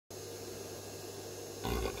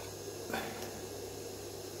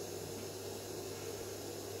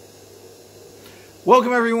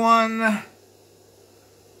Welcome everyone.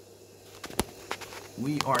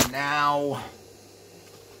 We are now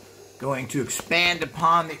going to expand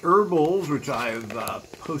upon the herbals, which I've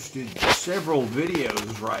posted several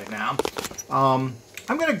videos right now.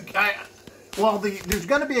 There's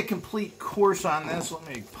going to be a complete course on this. Let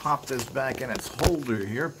me pop this back in its holder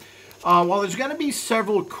here. There's going to be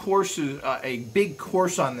several courses, a big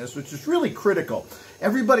course on this, which is really critical.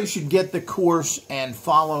 Everybody should get the course and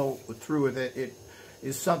follow through with it. It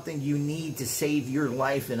is something you need to save your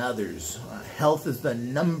life and others. Health is the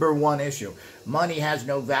 #1 issue. Money has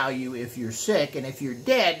no value if you're sick, and if you're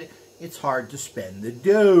dead, it's hard to spend the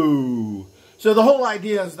dough. So the whole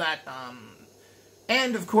idea is that,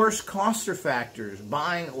 and of course, costs are factors.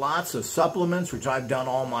 Buying lots of supplements, which I've done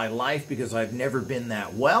all my life because I've never been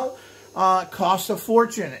that well, costs a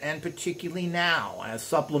fortune, and particularly now, as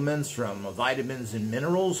supplements from vitamins and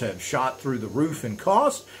minerals have shot through the roof in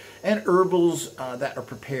cost, and herbals that are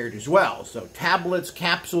prepared as well. So tablets,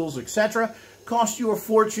 capsules, etc. cost you a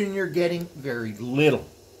fortune. You're getting very little.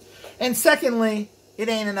 And secondly, it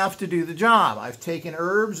ain't enough to do the job. I've taken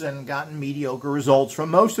herbs and gotten mediocre results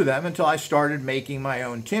from most of them until I started making my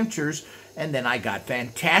own tinctures, and then I got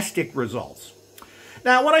fantastic results.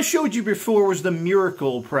 Now, what I showed you before was the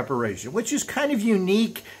miracle preparation, which is kind of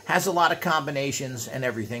unique, has a lot of combinations and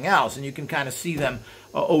everything else. And you can kind of see them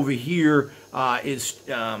over here is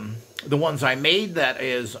the ones I made that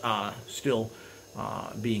is still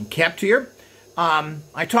being kept here.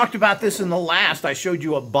 I talked about this in the last. I showed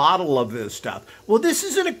you a bottle of this stuff. Well, this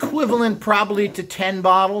is an equivalent probably to 10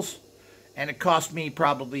 bottles, and it cost me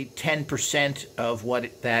probably 10% of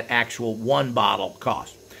what that actual one bottle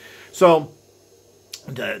cost. So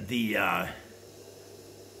the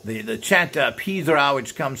Chanta Pizra,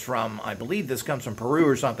 which comes from, I believe this comes from Peru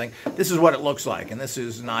or something, this is what it looks like. And this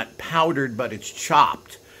is not powdered, but it's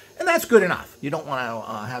chopped. And that's good enough. You don't want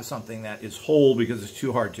to have something that is whole because it's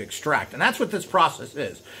too hard to extract. And that's what this process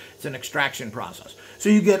is. It's an extraction process. So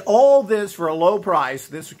you get all this for a low price.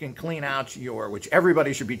 This can clean out which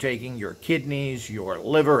everybody should be taking, your kidneys, your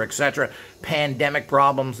liver, etc. Pandemic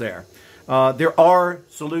problems there. There are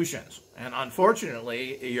solutions. And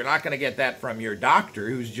unfortunately, you're not going to get that from your doctor,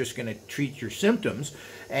 who's just going to treat your symptoms.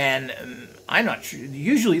 And I'm not sure.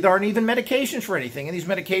 Usually, there aren't even medications for anything. And these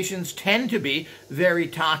medications tend to be very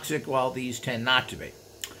toxic, while these tend not to be.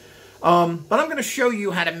 But I'm going to show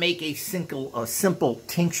you how to make a simple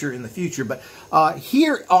tincture in the future. But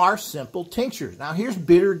here are simple tinctures. Now, here's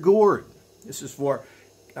bitter gourd. This is for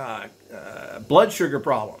blood sugar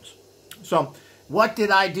problems. So what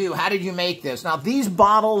did I do? How did you make this? Now, these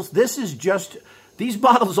bottles, these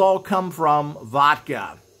bottles all come from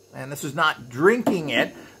vodka. And this is not drinking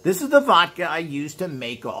it. This is the vodka I use to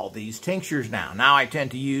make all these tinctures now. Now, I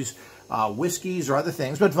tend to use whiskeys or other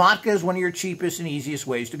things, but vodka is one of your cheapest and easiest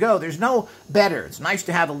ways to go. There's no better. It's nice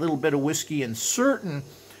to have a little bit of whiskey in certain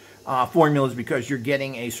formulas because you're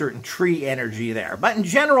getting a certain tree energy there. But in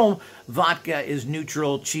general, vodka is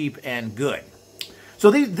neutral, cheap, and good. So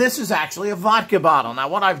this is actually a vodka bottle. Now,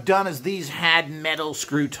 what I've done is these had metal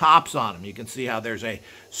screw tops on them. You can see how there's a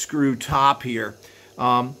screw top here.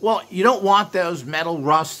 Well, you don't want those. Metal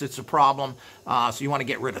rust, it's a problem, so you want to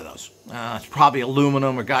get rid of those. It's probably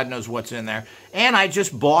aluminum or God knows what's in there. And I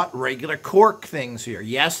just bought regular cork things here.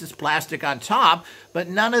 Yes, it's plastic on top, but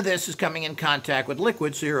none of this is coming in contact with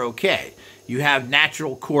liquid, so you're okay. You have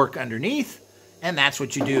natural cork underneath, and that's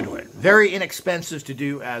what you do to it. Very inexpensive to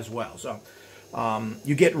do as well. So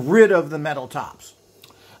you get rid of the metal tops.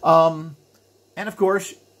 And of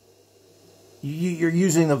course, you're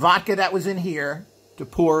using the vodka that was in here to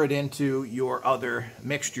pour it into your other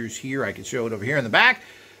mixtures here. I can show it over here in the back.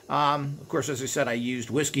 Of course, as I said, I used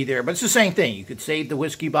whiskey there, but it's the same thing. You could save the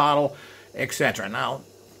whiskey bottle, etc. Now,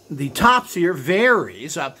 the tops here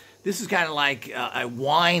varies. This is kind of like a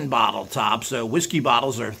wine bottle top, so whiskey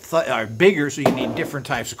bottles are bigger, so you need different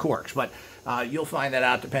types of corks. But you'll find that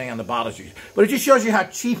out depending on the bottles you use. But it just shows you how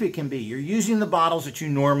cheap it can be. You're using the bottles that you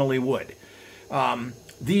normally would.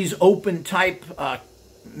 These open type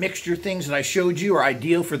mixture things that I showed you are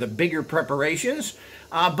ideal for the bigger preparations.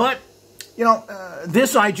 But, you know,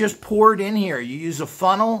 this I just poured in here. You use a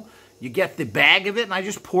funnel, you get the bag of it, and I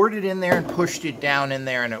just poured it in there and pushed it down in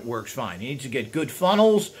there, and it works fine. You need to get good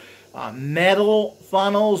funnels, metal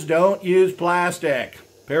funnels. Don't use plastic,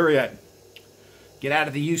 period. Get out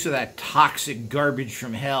of the use of that toxic garbage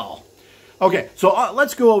from hell. Okay, so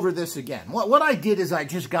let's go over this again. What I did is I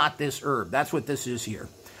just got this herb. That's what this is here.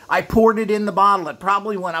 I poured it in the bottle. It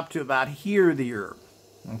probably went up to about here, the herb.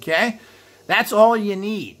 Okay? That's all you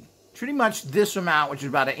need. pretty much this amount, which is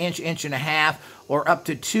about an inch, inch and a half, or up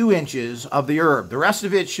to 2 inches of the herb. The rest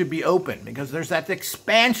of it should be open because there's that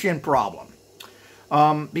expansion problem.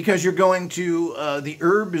 Because you're going to, the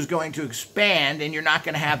herb is going to expand and you're not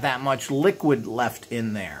going to have that much liquid left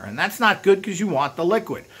in there. And that's not good because you want the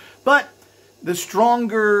liquid. But the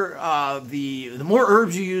stronger, the more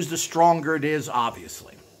herbs you use, the stronger it is,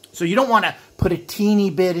 obviously. So you don't want to put a teeny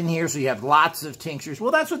bit in here so you have lots of tinctures.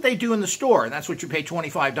 Well, that's what they do in the store, and that's what you pay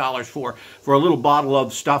 $25 for a little bottle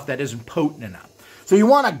of stuff that isn't potent enough. So you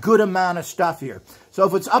want a good amount of stuff here. So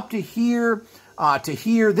if it's up to here,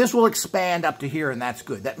 this will expand up to here, and that's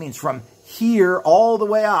good. That means from here all the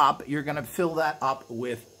way up, you're going to fill that up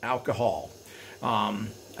with alcohol.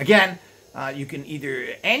 Again, you can either,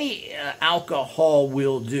 any alcohol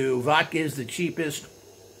will do. Vodka is the cheapest.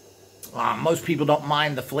 Most people don't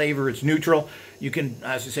mind the flavor. It's neutral. You can,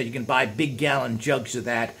 as I said, you can buy big gallon jugs of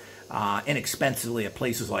that inexpensively at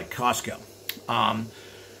places like Costco.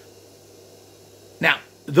 Now,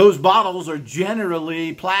 those bottles are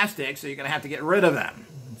generally plastic, so you're going to have to get rid of them.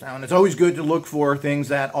 And it's always good to look for things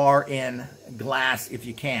that are in glass if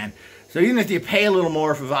you can. So even if you pay a little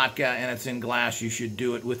more for vodka and it's in glass, you should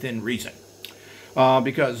do it within reason.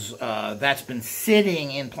 Because that's been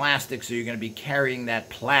sitting in plastic, so you're going to be carrying that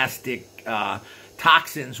plastic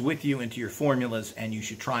toxins with you into your formulas, and you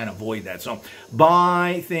should try and avoid that. So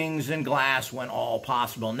buy things in glass when all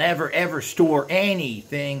possible. Never, ever store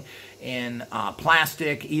anything in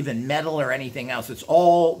plastic, even metal or anything else. It's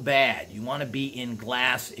all bad. You want to be in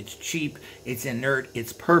glass. It's cheap. It's inert.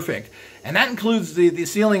 It's perfect. And that includes the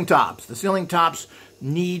ceiling tops. The ceiling tops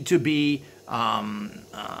need to be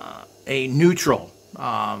a neutral,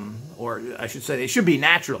 or I should say they should be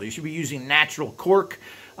natural. You should be using natural cork.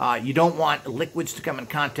 You don't want liquids to come in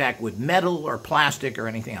contact with metal or plastic or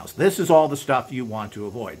anything else. This is all the stuff you want to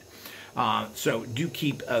avoid. So do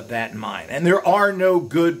keep that in mind. And there are no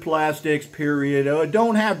good plastics, period. Oh, it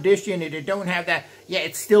don't have dish in it. It don't have that. Yeah,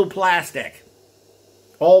 it's still plastic.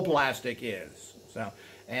 All plastic is. So,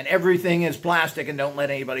 and everything is plastic, and don't let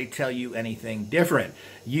anybody tell you anything different.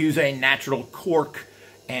 Use a natural cork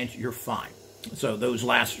and you're fine. So those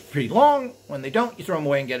last pretty long. When they don't, you throw them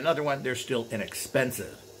away and get another one. They're still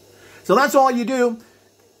inexpensive. So that's all you do.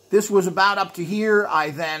 This was about up to here.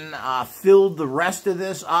 I then filled the rest of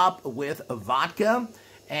this up with vodka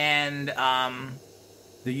and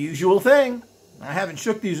the usual thing. I haven't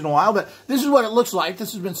shook these in a while, but this is what it looks like.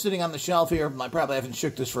 This has been sitting on the shelf here. I probably haven't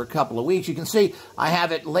shook this for a couple of weeks. You can see I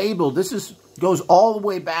have it labeled. This goes all the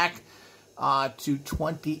way back to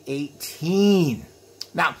 2018.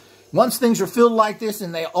 Now, once things are filled like this,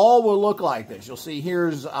 and they all will look like this. You'll see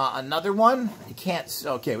here's another one. You can't,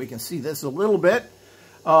 okay, we can see this a little bit.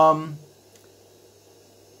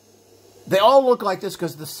 They all look like this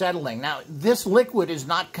because of the settling. Now, this liquid is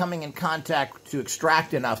not coming in contact to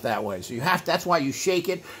extract enough that way. So you have to, that's why you shake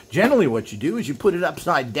it. Generally what you do is you put it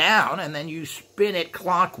upside down and then you spin it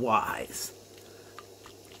clockwise.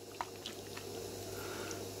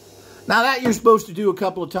 Now that you're supposed to do a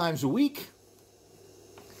couple of times a week.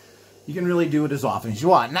 You can really do it as often as you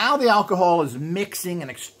want. Now the alcohol is mixing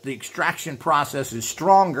and the extraction process is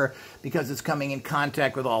stronger because it's coming in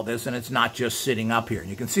contact with all this and it's not just sitting up here.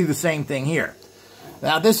 You can see the same thing here.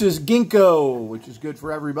 Now this is ginkgo, which is good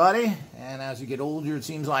for everybody. And as you get older, it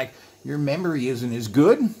seems like your memory isn't as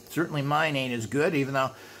good. Certainly mine ain't as good, even though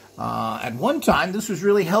at one time this was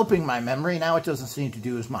really helping my memory. Now it doesn't seem to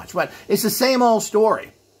do as much. But it's the same old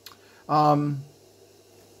story.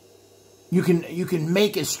 You can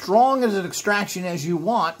make as strong as an extraction as you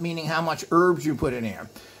want, meaning how much herbs you put in here.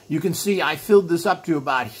 You can see I filled this up to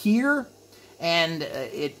about here, and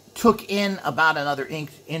it took in about another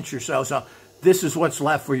inch or so. So this is what's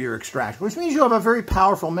left for your extraction, which means you have a very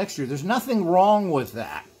powerful mixture. There's nothing wrong with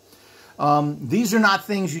that. These are not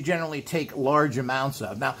things you generally take large amounts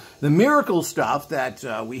of. Now, the miracle stuff that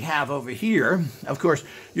we have over here, of course,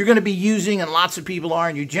 you're going to be using, and lots of people are,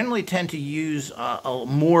 and you generally tend to use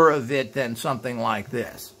more of it than something like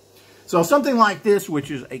this. So something like this,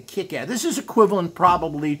 which is a kick-ass, this is equivalent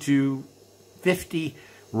probably to 50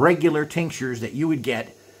 regular tinctures that you would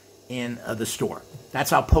get in the store.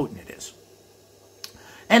 That's how potent it is.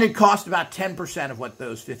 And it costs about 10% of what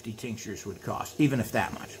those 50 tinctures would cost, even if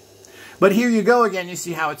that much. But here you go again, you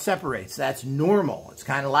see how it separates. That's normal. It's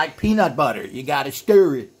kind of like peanut butter. You got to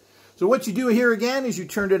stir it. So what you do here again is you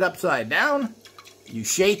turn it upside down, you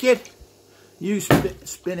shake it, you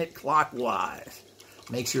spin it clockwise.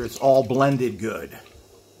 Make sure it's all blended good.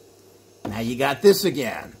 Now you got this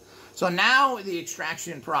again. So now the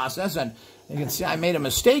extraction process, and you can see I made a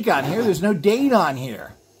mistake on here. There's no date on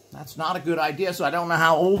here. That's not a good idea, so I don't know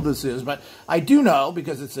how old this is, but I do know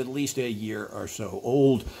because it's at least a year or so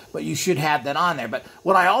old, but you should have that on there. But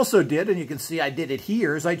what I also did, and you can see I did it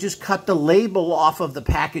here, is I just cut the label off of the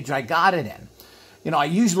package I got it in. You know, I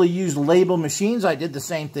usually use label machines. I did the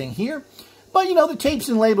same thing here. But, you know, the tapes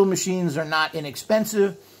and label machines are not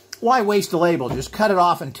inexpensive. Why waste a label? Just cut it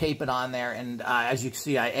off and tape it on there. And as you can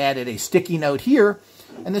see, I added a sticky note here.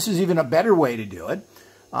 And this is even a better way to do it.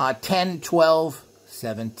 10, 12,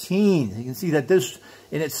 17. You can see that this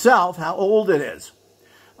in itself, how old it is.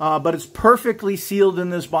 But it's perfectly sealed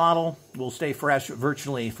in this bottle. Will stay fresh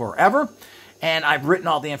virtually forever. And I've written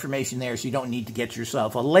all the information there, so you don't need to get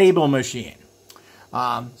yourself a label machine.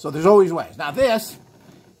 So there's always ways. Now this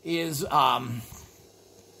is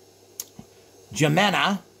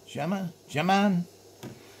Geman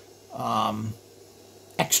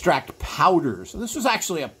extract powder. So this was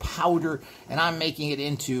actually a powder, and I'm making it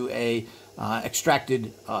into a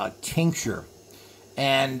extracted tincture.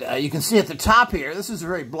 And you can see at the top here, this is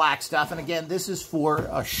very black stuff. And again, this is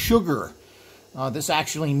for sugar. This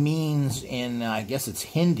actually means in, I guess it's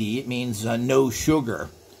Hindi, it means no sugar.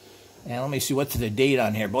 And let me see, what's the date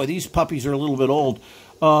on here? Boy, these puppies are a little bit old.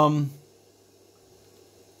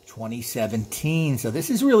 2017. So this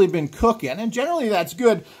has really been cooking, and generally that's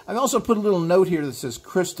good. I've also put a little note here that says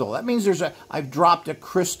crystal. That means I've dropped a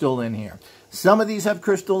crystal in here. Some of these have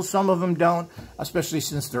crystals, some of them don't, especially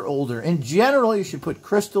since they're older. In general, you should put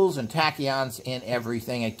crystals and tachyons in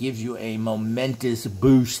everything. It gives you a momentous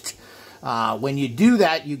boost. When you do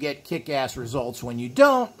that, you get kick-ass results. When you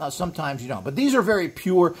don't, sometimes you don't. But these are very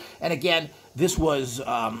pure. And again, this was,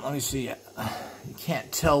 let me see, you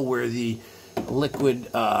can't tell where the liquid,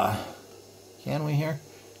 can we here?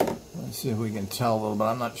 Let's see if we can tell a little bit.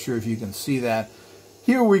 I'm not sure if you can see that.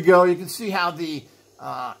 Here we go. You can see how the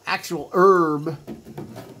actual herb,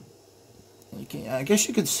 I guess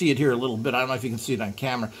you can see it here a little bit. I don't know if you can see it on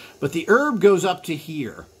camera. But the herb goes up to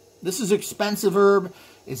here. This is expensive herb.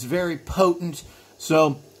 It's very potent.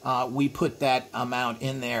 So we put that amount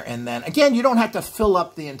in there. And then, again, you don't have to fill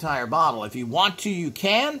up the entire bottle. If you want to, you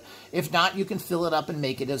can. If not, you can fill it up and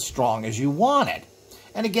make it as strong as you want it.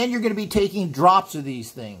 And again, you're going to be taking drops of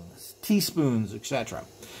these things, teaspoons, etc.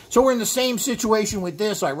 So we're in the same situation with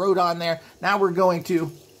this. I wrote on there. Now we're going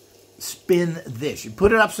to spin this. You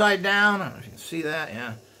put it upside down. I don't know if you can see that.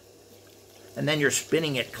 Yeah. And then you're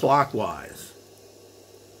spinning it clockwise.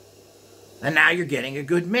 And now you're getting a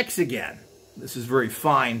good mix again. This is very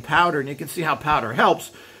fine powder, and you can see how powder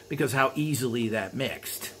helps because how easily that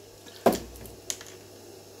mixed.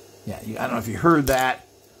 Yeah, I don't know if you heard that.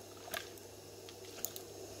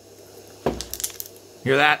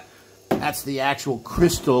 Hear that? That's the actual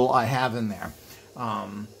crystal I have in there.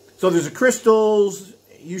 So there's a crystals.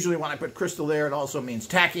 Usually when I put crystal there, it also means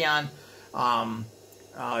tachyon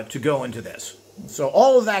to go into this. So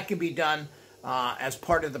all of that can be done as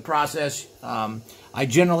part of the process. I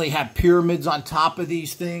generally have pyramids on top of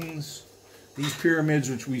these things. These pyramids,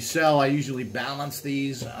 which we sell, I usually balance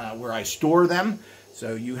these where I store them.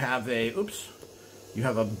 So you have a, you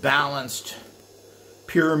have a balanced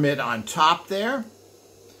pyramid on top there.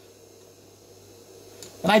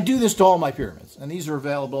 And I do this to all my pyramids. And these are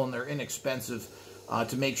available and they're inexpensive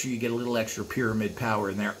to make sure you get a little extra pyramid power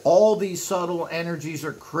in there. All these subtle energies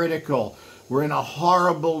are critical. We're in a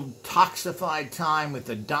horrible, toxified time with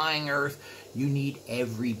the dying earth. You need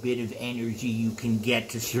every bit of energy you can get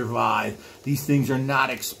to survive. These things are not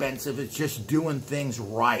expensive. It's just doing things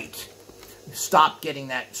right. Stop getting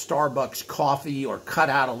that Starbucks coffee or cut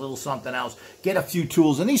out a little something else. Get a few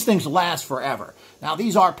tools, and these things last forever. Now,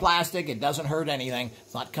 these are plastic. It doesn't hurt anything.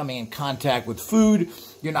 It's not coming in contact with food.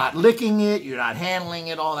 You're not licking it. You're not handling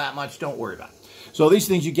it all that much. Don't worry about it. So these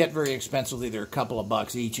things you get very expensively. They're a couple of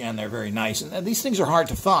bucks each, and they're very nice. And these things are hard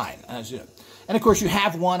to find. And, of course, you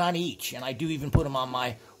have one on each, and I do even put them on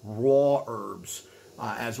my raw herbs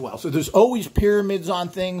as well. So there's always pyramids on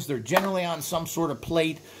things. They're generally on some sort of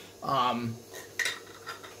plate. And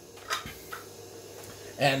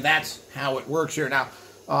that's how it works here. Now,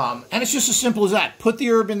 and it's just as simple as that. Put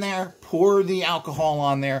the herb in there, pour the alcohol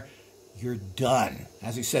on there, you're done.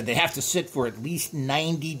 As I said, they have to sit for at least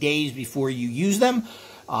 90 days before you use them.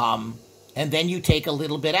 And then you take a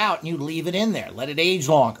little bit out and you leave it in there. Let it age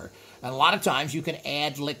longer. And a lot of times you can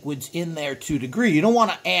add liquids in there to a degree. You don't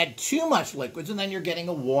want to add too much liquids, and then you're getting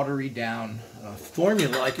a watery down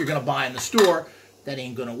formula like you're going to buy in the store. That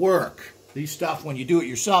ain't going to work. These stuff, when you do it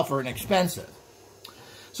yourself, are inexpensive.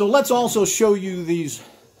 So let's also show you these.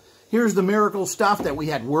 Here's the miracle stuff that we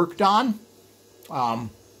had worked on.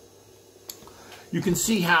 You can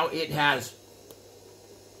see how it has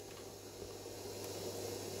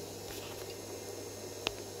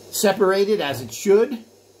separated as it should.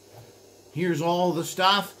 Here's all the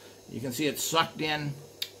stuff. You can see it's sucked in.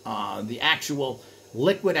 The actual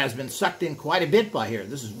liquid has been sucked in quite a bit by here.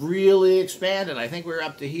 This is really expanded. I think we're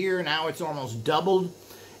up to here. Now it's almost doubled.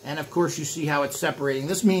 And of course you see how it's separating.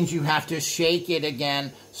 This means you have to shake it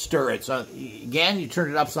again, stir it. So again, you turn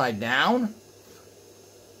it upside down.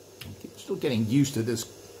 I'm still getting used to this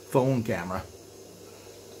phone camera.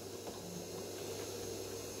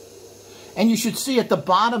 And you should see at the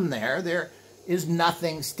bottom there is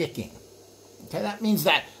nothing sticking. Okay, that means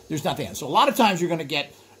that there's nothing. So a lot of times you're going to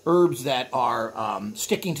get herbs that are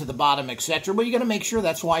sticking to the bottom, etc. But you got to make sure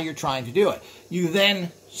that's why you're trying to do it. You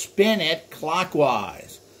then spin it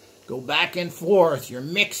clockwise. Go back and forth. You're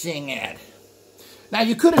mixing it. Now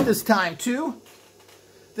you could at this time too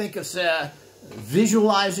think of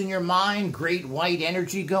visualizing your mind, great white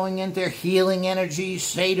energy going in there, healing energy.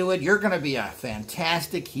 Say to it, you're going to be a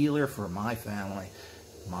fantastic healer for my family,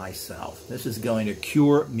 myself. This is going to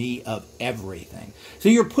cure me of everything. So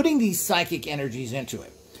you're putting these psychic energies into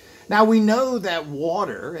it. Now we know that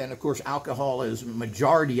water, and of course alcohol is,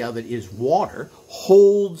 majority of it is water,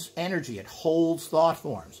 holds energy. It holds thought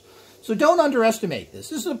forms. So don't underestimate this.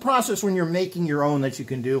 This is a process when you're making your own that you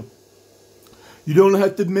can do. You don't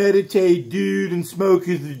have to meditate, dude, and smoke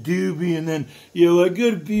as a doobie, and then, you know, I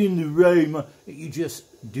gotta be in the right mind. You just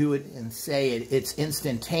do it and say it. It's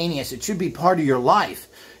instantaneous. It should be part of your life.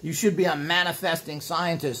 You should be a manifesting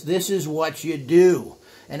scientist. This is what you do.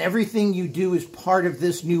 And everything you do is part of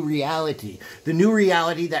this new reality. The new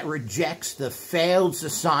reality that rejects the failed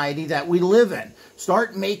society that we live in.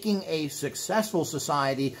 Start making a successful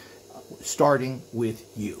society starting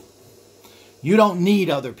with you. You don't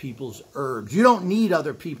need other people's herbs. You don't need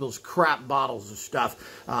other people's crap bottles of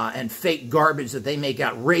stuff and fake garbage that they make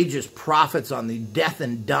outrageous profits on the death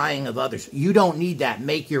and dying of others. You don't need that.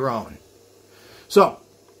 Make your own. So,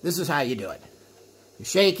 this is how you do it. You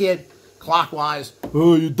shake it clockwise.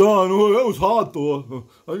 Oh, you're done. Oh, that was hot, though.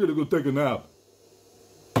 I gotta go take a nap.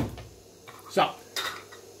 So,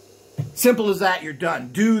 simple as that, you're done.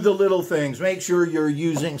 Do the little things. Make sure you're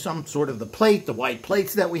using some sort of the plate, the white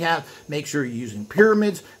plates that we have. Make sure you're using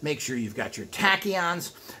pyramids. Make sure you've got your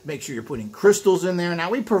tachyons. Make sure you're putting crystals in there.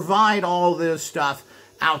 Now, we provide all this stuff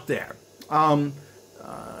out there.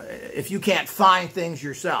 If you can't find things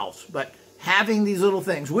yourselves, but having these little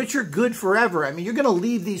things, which are good forever. I mean, you're going to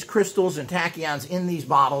leave these crystals and tachyons in these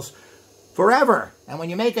bottles forever. And when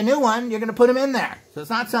you make a new one, you're going to put them in there. So it's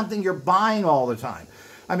not something you're buying all the time.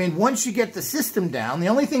 I mean, once you get the system down, the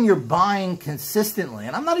only thing you're buying consistently,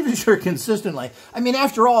 and I'm not even sure consistently, I mean,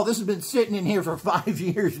 after all, this has been sitting in here for 5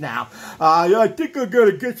 years now. Yeah, I think I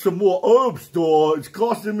gotta get some more herbs, though. It's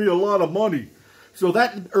costing me a lot of money. So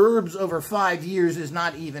that herbs over 5 years is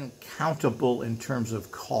not even countable in terms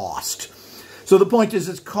of cost. So the point is,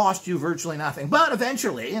 it's cost you virtually nothing. But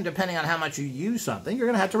eventually, and depending on how much you use something, you're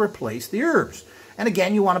going to have to replace the herbs. And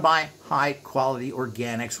again, you want to buy high-quality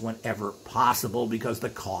organics whenever possible because the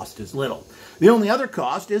cost is little. The only other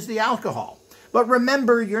cost is the alcohol. But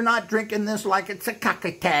remember, you're not drinking this like it's a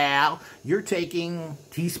cocktail. You're taking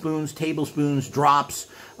teaspoons, tablespoons, drops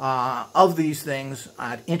of these things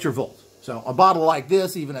at intervals. So a bottle like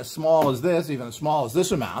this, even as small as this, even as small as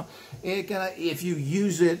this amount, if you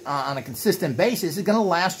use it on a consistent basis, it's going to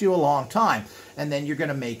last you a long time. And then you're going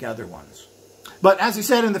to make other ones. But as I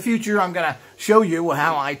said, in the future, I'm going to show you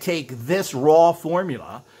how I take this raw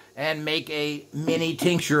formula and make a mini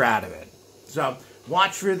tincture out of it. So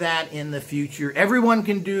watch for that in the future. Everyone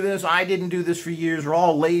can do this. I didn't do this for years. We're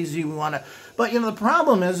all lazy. We want to. But, you know, the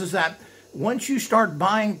problem is that once you start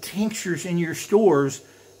buying tinctures in your stores,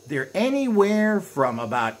 they're anywhere from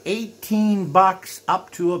about 18 bucks up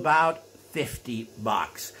to about 50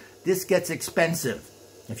 bucks. This gets expensive.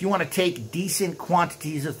 If you want to take decent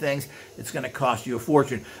quantities of things, it's going to cost you a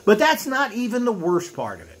fortune. But that's not even the worst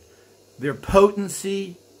part of it. Their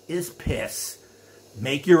potency is piss.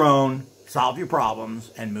 Make your own, solve your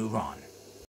problems, and move on.